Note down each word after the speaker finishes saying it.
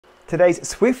Today's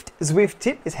Zwift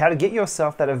tip is how to get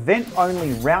yourself that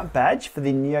event-only route badge for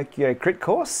the Neokyo Crit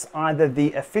Course, either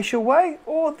the official way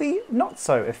or the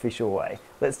not-so-official way.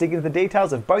 Let's dig into the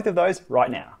details of both of those right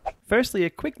now. Firstly, a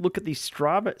quick look at the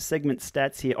Strava segment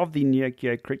stats here of the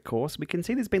Neokyo Crit Course. We can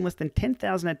see there's been less than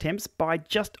 10,000 attempts by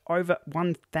just over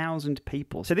 1,000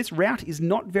 people. So this route is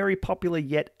not very popular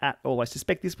yet at all. I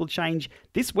suspect this will change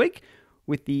this week,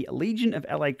 with the Legion of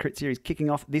LA Crit Series kicking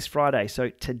off this Friday, so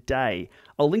today.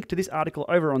 I'll link to this article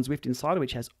over on Zwift Insider,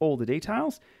 which has all the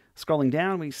details. Scrolling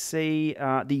down, we see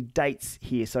the dates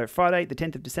here. So Friday, the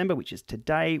 10th of December, which is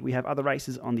today. We have other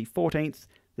races on the 14th,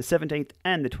 the 17th,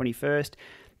 and the 21st.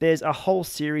 There's a whole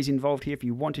series involved here if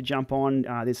you want to jump on.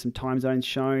 There's some time zones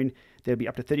shown. There'll be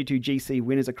up to 32 GC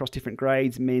winners across different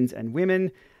grades, men's and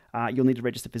women. You'll need to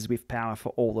register for Zwift Power for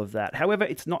all of that. However,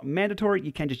 it's not mandatory.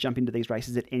 You can just jump into these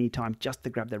races at any time just to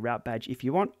grab the route badge if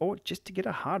you want, or just to get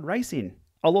a hard race in.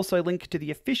 I'll also link to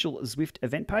the official Zwift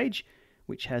event page,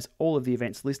 which has all of the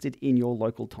events listed in your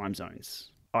local time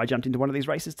zones. I jumped into one of these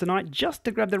races tonight just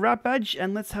to grab the route badge,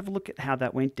 and let's have a look at how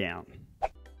that went down.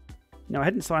 Now, I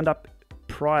hadn't signed up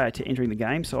prior to entering the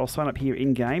game, so I'll sign up here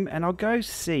in-game, and I'll go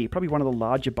see probably one of the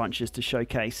larger bunches to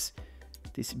showcase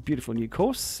this beautiful new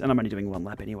course, and I'm only doing one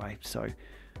lap anyway, so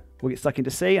we'll get stuck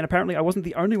into C. And apparently I wasn't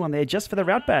the only one there just for the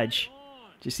route badge.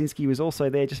 Jasinski was also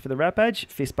there just for the route badge,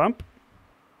 fist bump,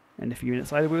 and a few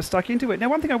minutes later we were stuck into it. Now,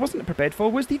 one thing I wasn't prepared for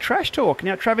was the trash talk.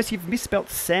 Now, Travis, you've misspelt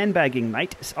sandbagging,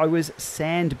 mate. I was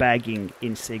sandbagging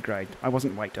in C grade. I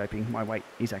wasn't weight doping. My weight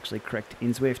is actually correct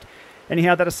in Zwift.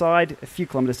 Anyhow, that aside, a few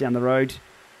kilometres down the road,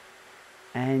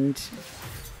 and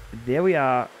there we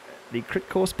are, the Crit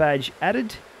Course badge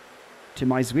added to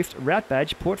my Zwift route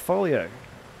badge portfolio.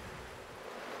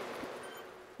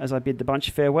 As I bid the bunch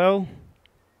farewell.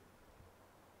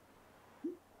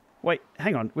 Wait,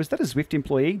 hang on, was that a Zwift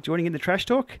employee joining in the trash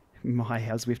talk? My,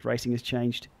 how Zwift racing has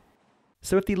changed.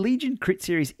 So if the Legion Crit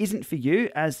Series isn't for you,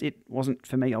 as it wasn't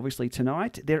for me obviously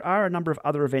tonight, there are a number of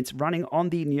other events running on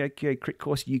the Neokyo Crit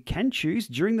Course you can choose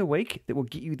during the week that will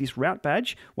get you this route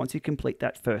badge once you complete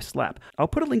that first lap. I'll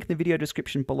put a link in the video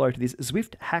description below to this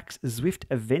Zwift Hacks Zwift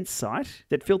events site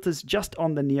that filters just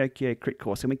on the Neokyo Crit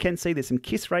Course. And we can see there's some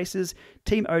KISS races,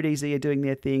 Team ODZ are doing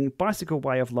their thing, Bicycle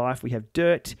Way of Life, we have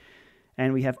Dirt,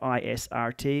 and we have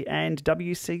ISRT and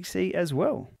WCC as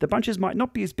well. The bunches might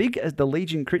not be as big as the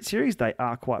Legion Crit Series, they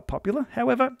are quite popular.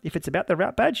 However, if it's about the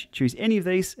route badge, choose any of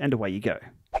these and away you go.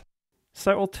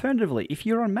 So alternatively, if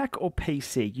you're on Mac or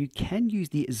PC, you can use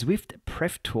the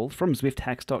ZwiftPref tool from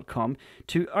zwifthacks.com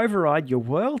to override your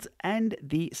world and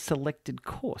the selected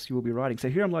course you will be riding. So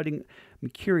here I'm loading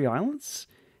Mercury Islands,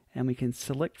 and we can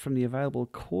select from the available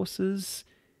courses,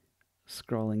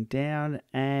 scrolling down,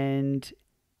 and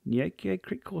Neokyo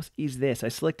Crit Course is there. So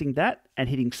selecting that and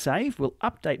hitting save will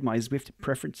update my Zwift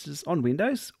preferences on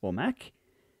Windows or Mac.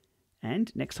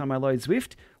 And next time I load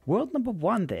Zwift, world number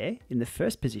 1 there in the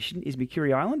first position is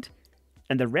Mercury Island,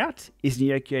 and the route is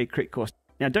Neokyo Crit Course.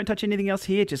 Now don't touch anything else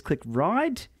here, just click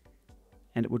ride,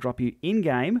 and it will drop you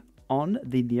in-game on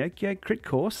the Neokyo Crit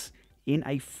Course in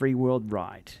a free world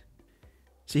ride.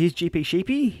 So here's GP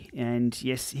Sheepy, and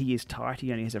yes, he is tight.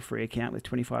 He only has a free account with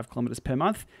 25 kilometers per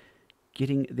month.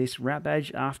 Getting this route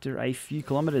badge after a few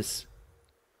kilometers.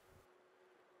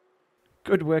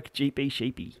 Good work, GP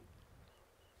Sheepy.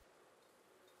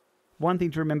 One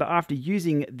thing to remember after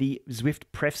using the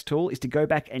ZwiftPrefs tool is to go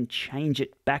back and change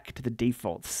it back to the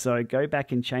defaults. So go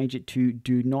back and change it to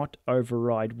Do Not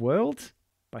Override World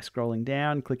by scrolling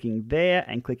down, clicking there,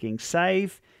 and clicking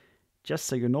Save, just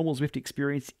so your normal Zwift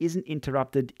experience isn't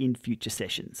interrupted in future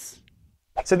sessions.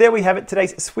 So there we have it,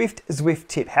 today's Zwift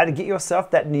tip, how to get yourself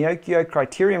that Neokyo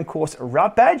Criterium Course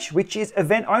route badge, which is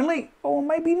event only, or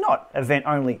maybe not event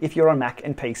only if you're on Mac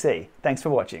and PC. Thanks for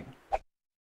watching.